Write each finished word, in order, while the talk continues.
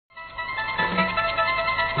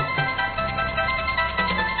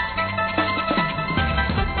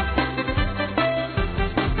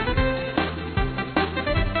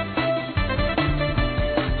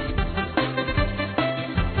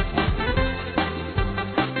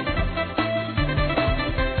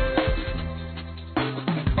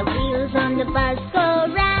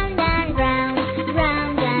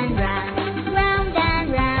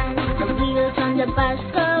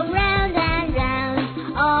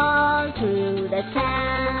all through the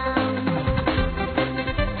town.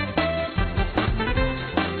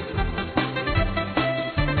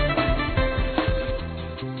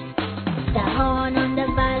 The horn on the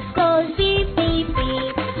bus goes beep, beep,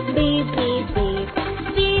 beep, beep, beep, beep,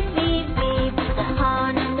 beep, beep, beep. The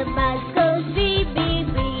horn on the bus goes beep, beep,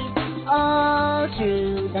 beep, all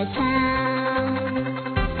through the town.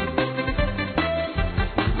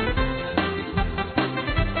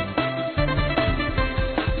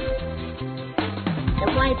 The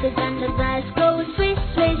wipers on the bus go swish,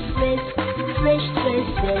 swish, swish, swish, swish,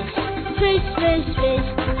 swish, swish, swish, swish.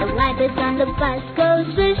 The wipers on the bus go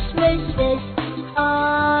swish, swish, swish,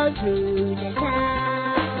 all through the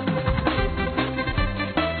town.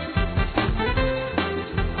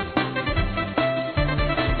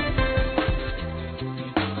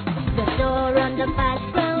 The door on the bus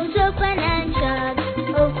goes open and shut,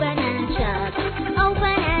 open and shut,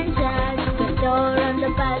 open and shut. The door on the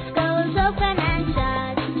bus goes